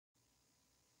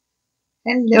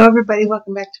Hello everybody,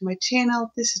 welcome back to my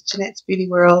channel. This is Jeanette's Beauty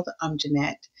World. I'm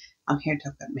Jeanette. I'm here to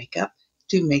talk about makeup,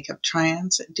 do makeup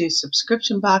try-ons, do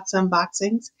subscription box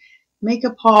unboxings,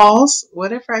 makeup hauls,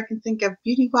 whatever I can think of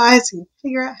beauty-wise and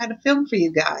figure out how to film for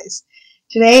you guys.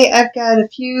 Today I've got a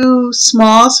few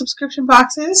small subscription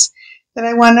boxes that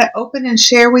I want to open and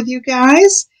share with you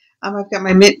guys. I've got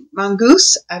my Mint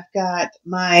Mongoose, I've got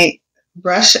my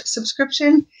brush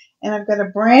subscription, and I've got a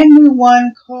brand new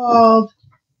one called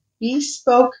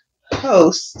Bespoke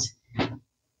Post.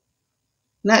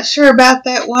 Not sure about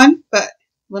that one, but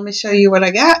let me show you what I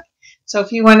got. So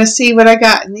if you want to see what I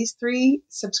got in these three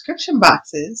subscription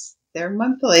boxes, they're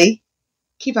monthly,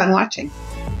 keep on watching.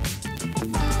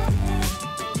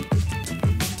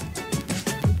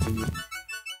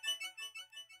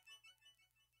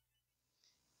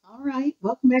 All right,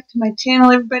 welcome back to my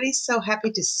channel, everybody. So happy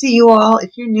to see you all.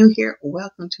 If you're new here,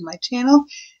 welcome to my channel.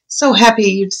 So happy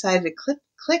you decided to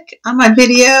click on my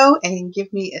video and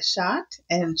give me a shot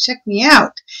and check me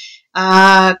out.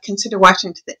 Consider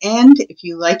watching to the end. If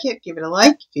you like it, give it a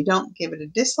like. If you don't, give it a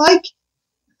dislike.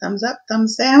 Thumbs up,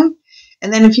 thumbs down.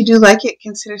 And then if you do like it,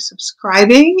 consider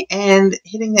subscribing and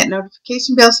hitting that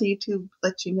notification bell so YouTube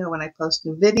lets you know when I post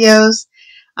new videos.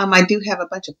 I do have a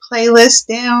bunch of playlists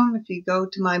down. If you go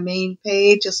to my main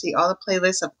page, you'll see all the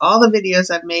playlists of all the videos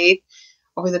I've made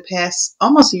over the past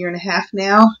almost a year and a half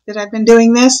now that I've been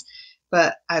doing this.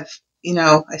 But I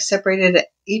separated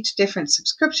each different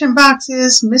subscription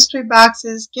boxes, mystery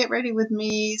boxes, get ready with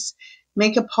me's,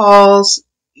 makeup hauls.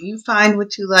 You find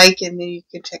what you like and then you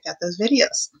can check out those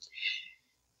videos.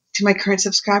 To my current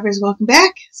subscribers, welcome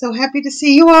back. So happy to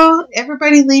see you all.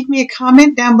 Everybody leave me a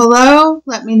comment down below.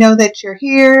 Let me know that you're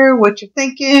here, what you're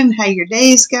thinking, how your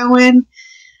day's going.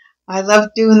 I love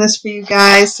doing this for you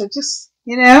guys. So just,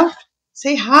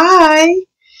 say hi.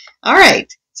 All right.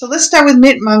 So let's start with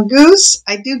Mint Mongoose.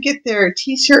 I do get their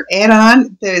t-shirt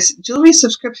add-on. There's jewelry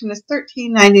subscription is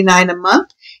 $13.99 a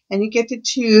month. And you get to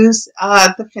choose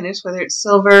the finish, whether it's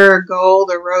silver,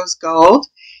 gold, or rose gold.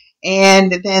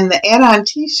 And then the add-on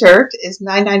t-shirt is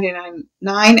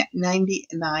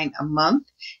 $9.99 a month.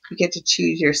 You get to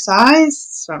choose your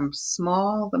size from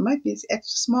small, that might be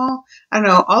extra small, I don't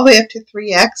know, all the way up to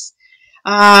 3X.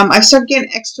 I started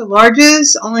getting extra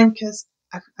larges only because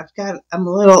I'm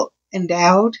a little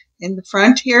endowed in the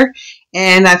front here,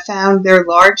 and I found their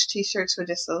large t-shirts were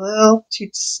just a little too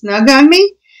snug on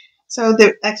me. So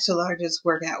the extra larges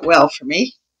work out well for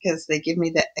me because they give me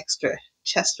that extra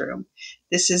chest room.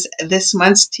 This is this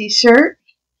month's t-shirt.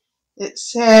 It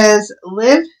says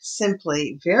Live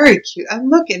Simply. Very cute. I'm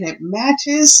looking, it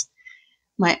matches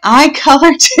my eye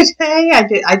color today.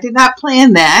 I did not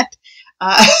plan that.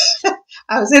 I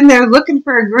was in there looking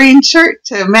for a green shirt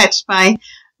to match my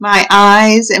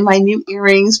eyes and my new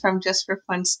earrings from Just for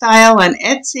Fun Style on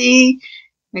Etsy.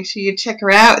 Make sure you check her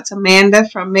out. It's Amanda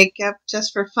from Makeup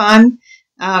Just for Fun.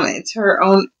 It's her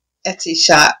own Etsy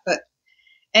shop, but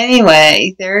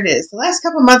anyway, there it is. The last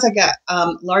couple of months I got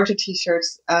larger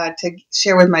t-shirts to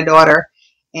share with my daughter,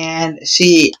 and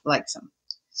she likes them.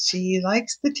 She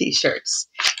likes the t-shirts.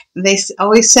 They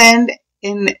always send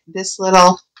in this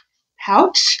little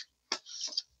pouch.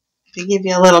 They give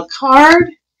you a little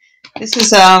card. This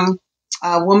is a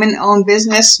woman-owned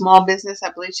business, small business.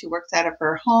 I believe she works out of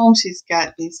her home. She's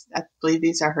got these, I believe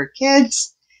these are her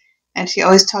kids. And she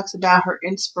always talks about her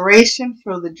inspiration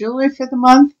for the jewelry for the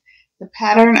month. The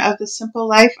pattern of the simple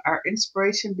life, our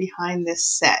inspiration behind this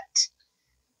set.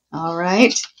 All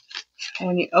right. And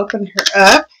when you open her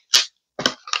up,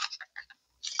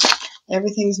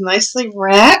 everything's nicely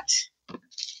wrapped.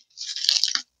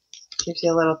 Gives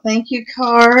you a little thank you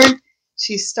card.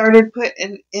 She started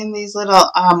putting in these little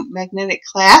magnetic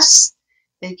clasps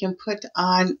that you can put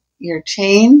on your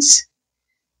chains.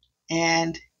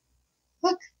 And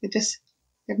look,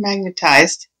 they're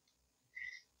magnetized.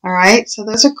 All right, so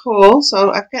those are cool.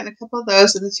 So I've gotten a couple of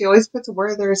those, and then she always puts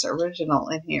Werther's Original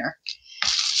in here.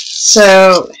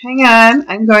 So hang on,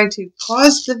 I'm going to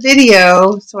pause the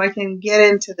video so I can get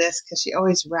into this because she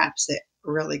always wraps it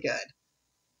really good.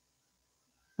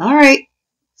 All right,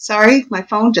 sorry, my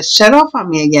phone just shut off on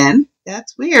me again.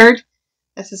 That's weird.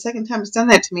 That's the second time it's done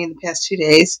that to me in the past 2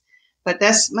 days. But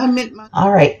that's my Mint.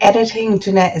 All right, editing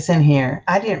Jeanette is in here.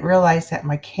 I didn't realize that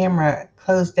my camera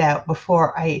closed out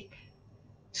before I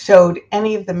showed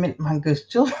any of the Mint Mongoose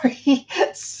jewelry.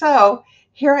 So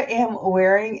here I am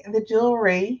wearing the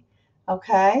jewelry,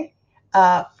 okay,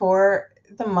 for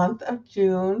the month of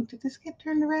June. Did this get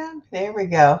turned around? There we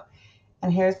go.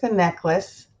 And here's the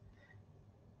necklace.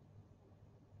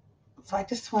 So I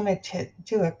just wanted to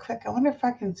do a quick, I wonder if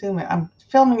I can zoom in. I'm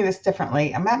filming this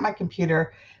differently. I'm at my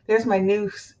computer. There's my new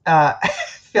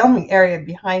filming area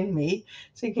behind me,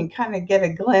 so you can kind of get a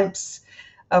glimpse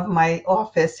of my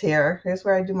office here. Here's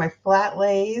where I do my flat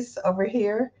lays over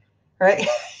here, right?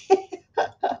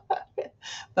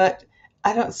 But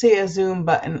I don't see a zoom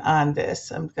button on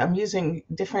this. I'm using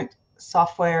different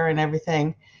software and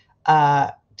everything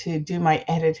to do my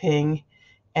editing,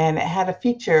 and it had a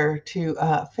feature to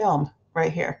film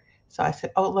right here. So I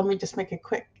said, oh, let me just make a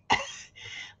quick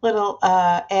little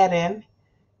add-in.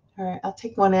 All right, I'll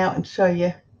take one out and show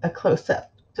you a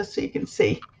close-up just so you can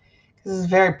see. This is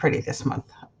very pretty this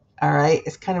month. All right,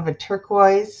 it's kind of a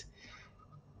turquoise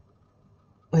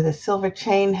with a silver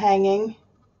chain hanging.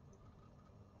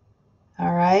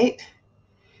 All right,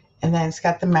 and then it's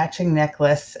got the matching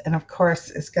necklace, and of course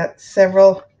it's got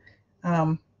several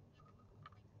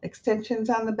extensions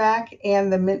on the back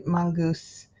and the mint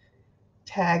mongoose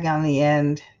tag on the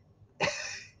end.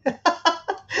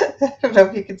 I don't know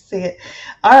if you can see it.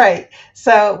 All right,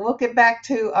 so we'll get back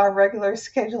to our regular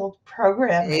scheduled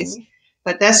programming.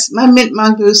 But that's my mint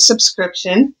mongoose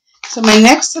subscription. So my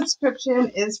next subscription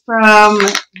is from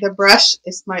the brush.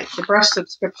 It's the brush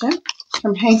subscription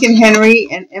from Hank and Henry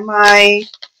and MI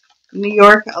New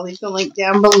York. I'll leave the link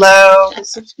down below. The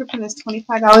subscription is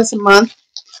 $25 a month.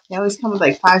 They always come with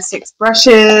like 5-6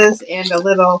 brushes and a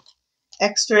little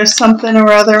extra something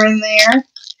or other in there.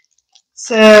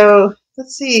 So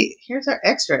let's see. Here's our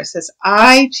extra. It says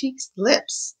Eye, Cheeks,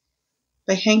 Lips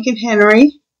by Hank and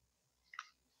Henry.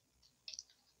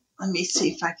 Let me see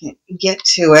if I can get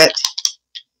to it.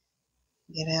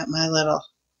 Get out my little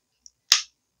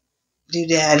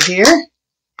doodad here.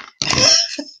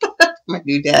 My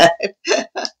doodad.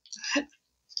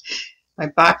 My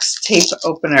box tape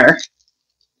opener.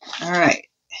 All right.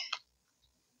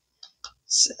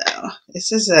 So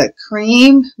this is a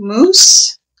cream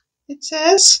mousse, it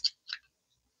says.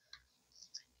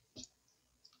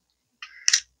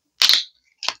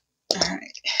 All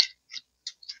right.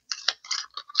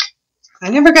 I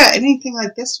never got anything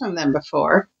like this from them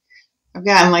before. I've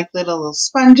gotten like little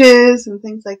sponges and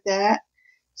things like that.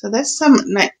 So that's some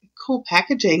cool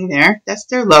packaging there. That's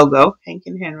their logo, Hank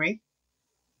and Henry.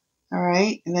 All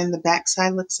right. And then the back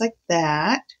side looks like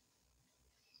that.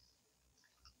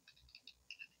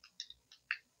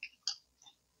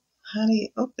 How do you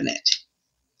open it?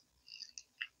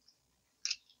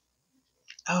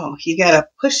 Oh, you got to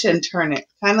push and turn it.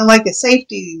 Kind of like a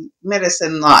safety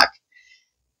medicine lock.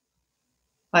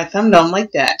 My thumb don't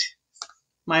like that.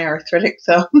 My arthritic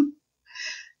thumb.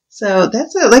 So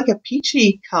that's like a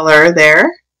peachy color there.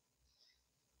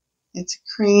 It's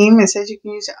cream. It says you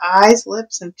can use your eyes,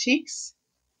 lips, and cheeks.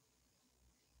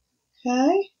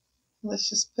 Okay. Let's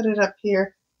just put it up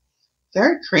here.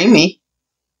 Very creamy.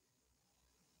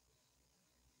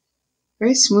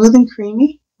 Very smooth and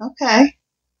creamy. Okay.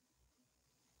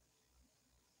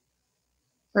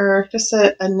 For just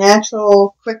a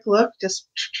natural, quick look, just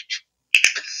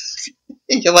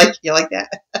you like that.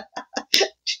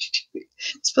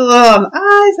 Just put a little on the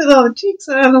eyes and on the cheeks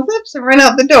and on the lips and run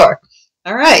out the door.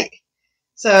 All right.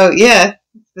 So yeah,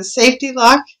 the safety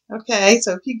lock. Okay.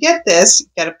 So if you get this, you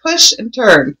got to push and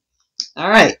turn. All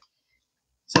right.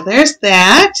 So there's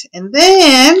that, and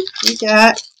then we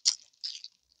got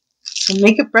some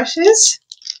makeup brushes.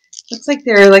 Looks like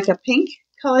they're like a pink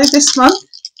color this month.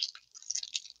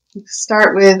 We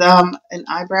start with an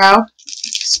eyebrow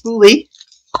spoolie.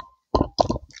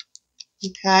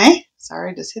 Okay,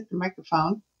 sorry, I just hit the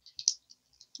microphone.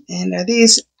 And are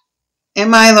these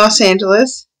MI Los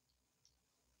Angeles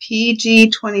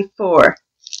PG24?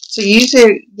 So you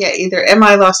usually get either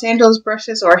MI Los Angeles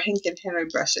brushes or Hank and Henry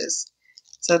brushes.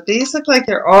 So these look like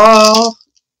they're all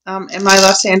MI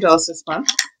Los Angeles this month.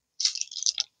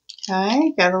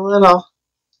 Okay, got a little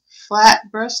flat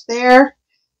brush there.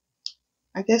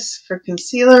 I guess for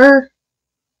concealer.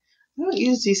 I don't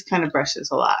use these kind of brushes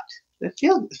a lot. It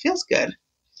feels good.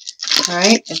 All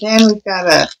right, and then we've got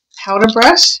a powder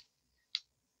brush.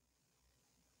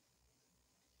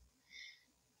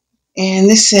 And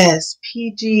this says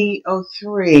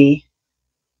PG03.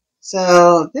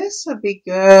 So this would be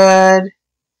good,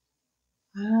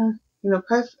 you know,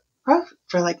 probably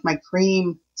for like my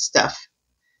cream stuff.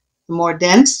 The more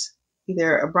dense,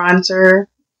 either a bronzer,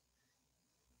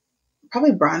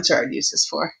 probably bronzer I'd use this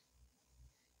for.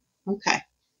 Okay.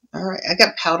 All right. I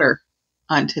got powder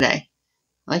on today.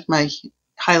 I like my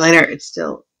highlighter. It's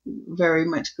still very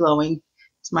much glowing.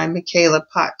 It's my Michaela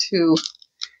Pot 2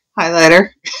 highlighter.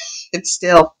 It's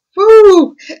still,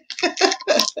 woo!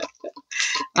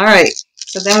 All right.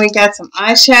 So then we got some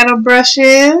eyeshadow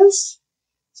brushes.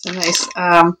 It's a nice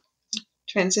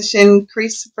transition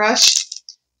crease brush.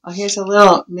 Oh, here's a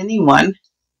little mini one.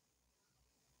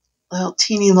 Little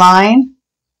teeny line.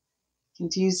 You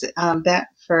can use that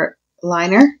for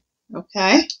liner.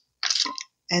 Okay.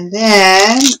 And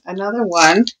then another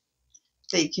one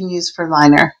that you can use for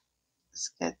liner.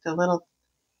 It's got the little,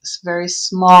 it's very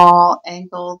small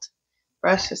angled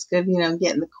brush. It's good, you know,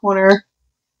 get in the corner.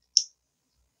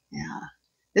 Yeah.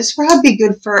 This would probably be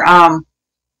good for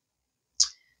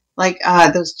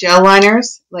those gel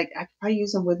liners. Like I could probably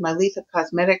use them with my Letha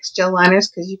Cosmetics gel liners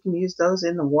because you can use those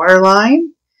in the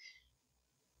waterline.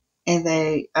 And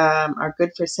they are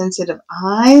good for sensitive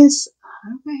eyes. I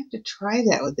might have to try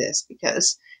that with this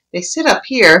because they sit up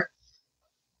here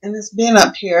in this bin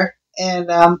up here,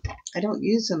 and I don't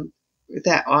use them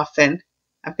that often.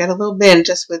 I've got a little bin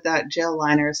just with gel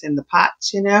liners in the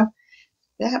pots, you know.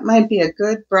 That might be a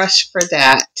good brush for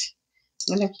that.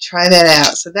 I'm going to have to try that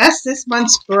out. So that's this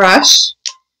month's brush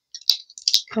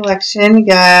collection. We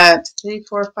got 3,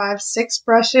 4, 5, 6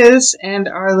 brushes and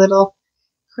our little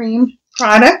cream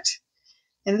product.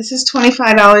 And this is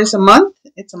 $25 a month.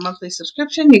 It's a monthly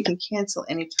subscription. You can cancel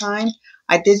anytime.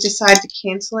 I did decide to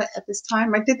cancel it at this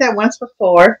time. I did that once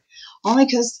before, only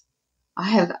because I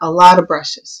have a lot of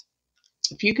brushes.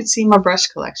 If you could see my brush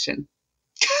collection,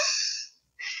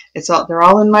 they're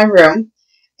all in my room.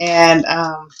 And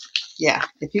yeah,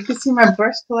 if you could see my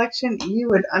brush collection, you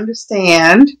would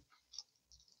understand.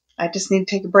 I just need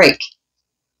to take a break.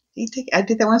 I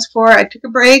did that once before. I took a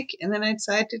break, and then I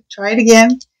decided to try it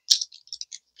again.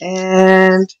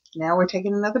 And now we're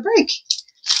taking another break.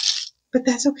 But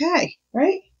that's okay,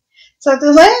 right? So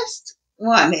the last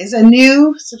one is a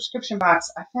new subscription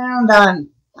box I found on,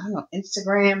 I don't know,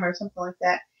 Instagram or something like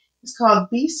that. It's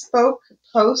called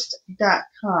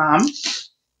bespokepost.com.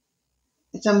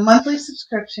 It's a monthly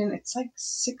subscription. It's like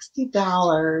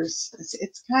 $60.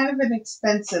 It's kind of an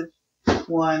expensive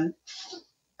one.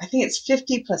 I think it's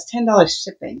 $50 plus $10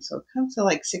 shipping. So it comes to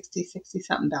like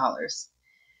 $60-something dollars.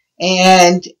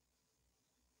 And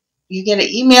you get an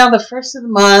email the first of the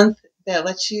month that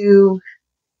lets you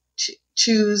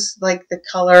choose like the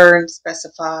color and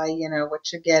specify, you know,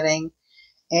 what you're getting.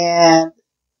 And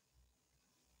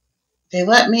they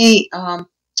let me,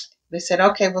 they said,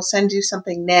 okay, we'll send you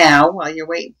something now while you're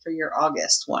waiting for your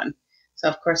August one. So,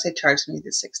 of course, they charged me the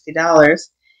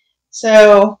 $60.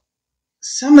 So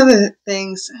some of the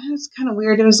things, it was kind of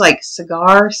weird. It was like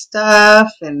cigar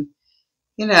stuff and,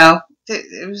 you know,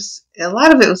 it was a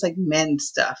lot of it was like men's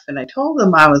stuff, and I told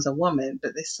them I was a woman,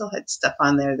 but they still had stuff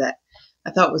on there that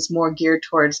I thought was more geared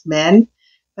towards men.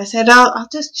 I said, I'll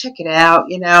just check it out,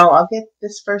 you know, I'll get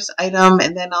this first item,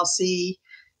 and then I'll see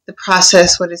the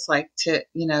process, what it's like to,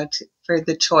 you know, for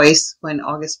the choice when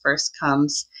August 1st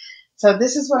comes. So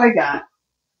this is what I got.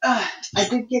 I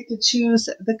did get to choose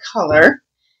the color.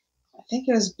 I think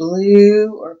it was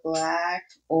blue or black,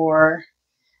 or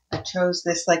I chose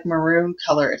this like maroon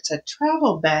color. It's a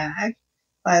travel bag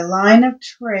by Line of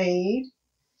Trade.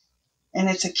 And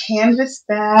it's a canvas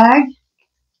bag.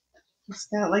 It's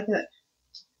got like a,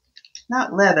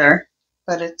 not leather,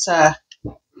 but it's a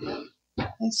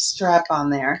nice strap on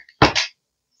there.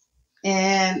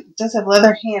 And it does have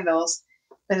leather handles,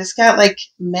 but it's got like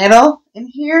metal in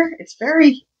here. It's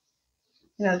very,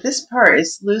 you know, this part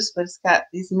is loose, but it's got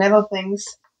these metal things.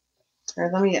 Or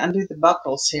let me undo the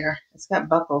buckles here. It's got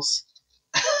buckles.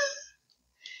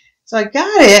 So I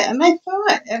got it, and I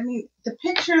thought, I mean, the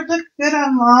picture looked good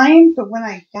online, but when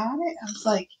I got it, I was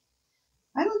like,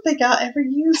 I don't think I'll ever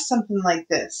use something like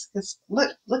this. Because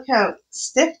look how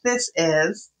stiff this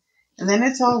is. And then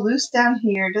it's all loose down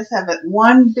here. It does have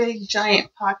one big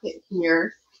giant pocket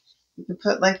here. You can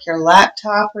put like your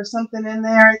laptop or something in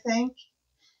there, I think.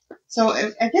 So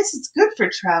I guess it's good for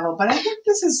travel, but I think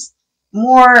this is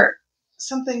more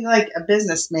something like a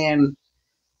businessman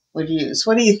would use.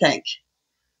 What do you think?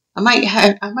 I might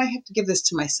have to give this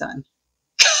to my son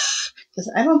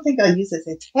because I don't think I'll use this.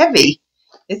 It's heavy.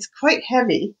 It's quite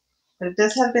heavy, but it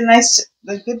does have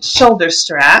the good shoulder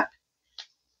strap.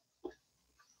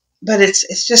 But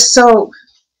it's just so,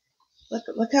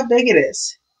 look how big it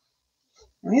is.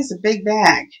 I mean, it's a big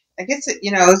bag. I guess it,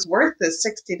 you know, it's worth the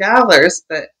 $60,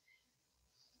 but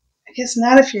I guess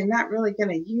not if you're not really going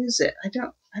to use it. I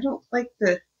don't like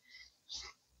and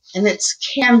it's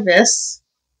canvas.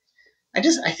 I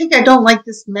think I don't like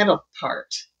this metal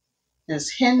part.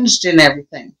 It's hinged and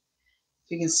everything.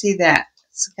 You can see that.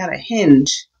 It's got a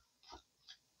hinge.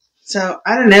 So,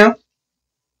 I don't know.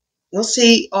 We'll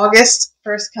see. August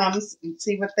 1st comes and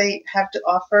see what they have to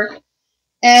offer.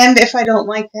 And if I don't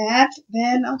like that,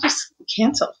 then I'll just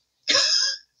cancel.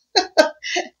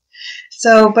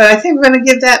 So, but I think we're going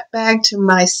to give that bag to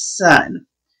my son.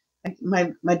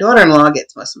 My daughter-in-law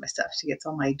gets most of my stuff. She gets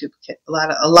all my duplicate, a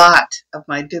lot of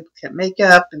my duplicate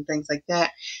makeup and things like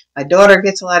that. My daughter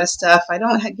gets a lot of stuff. I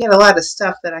don't get a lot of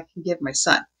stuff that I can give my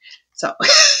son. So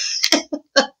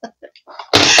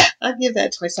I'll give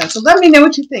that to my son. So let me know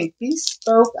what you think.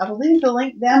 Bespoke. I will leave the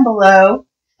link down below.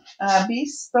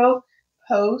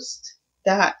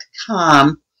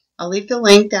 BespokePost.com. I'll leave the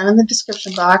link down in the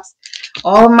description box.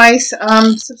 All of my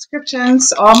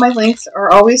subscriptions, all my links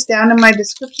are always down in my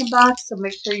description box, so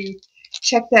make sure you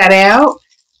check that out.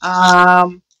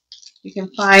 You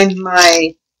can find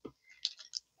my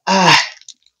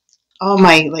all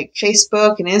my like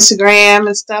Facebook and Instagram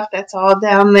and stuff. That's all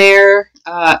down there.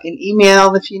 An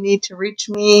email if you need to reach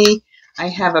me. I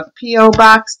have a P.O.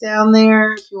 box down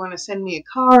there if you want to send me a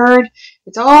card.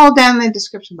 It's all down in the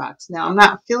description box. Now, I'm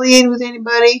not affiliated with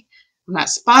anybody. I'm not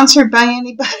sponsored by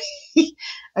anybody.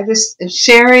 I just am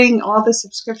sharing all the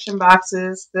subscription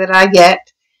boxes that I get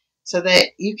so that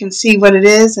you can see what it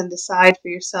is and decide for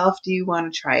yourself, do you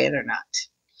want to try it or not?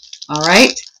 All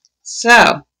right.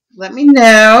 So let me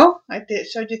know. I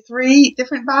showed you 3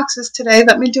 different boxes today.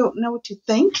 Let me know what you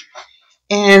think.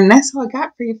 And that's all I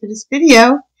got for you for this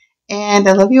video. And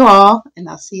I love you all, and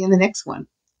I'll see you in the next one.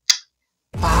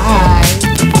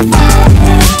 Bye.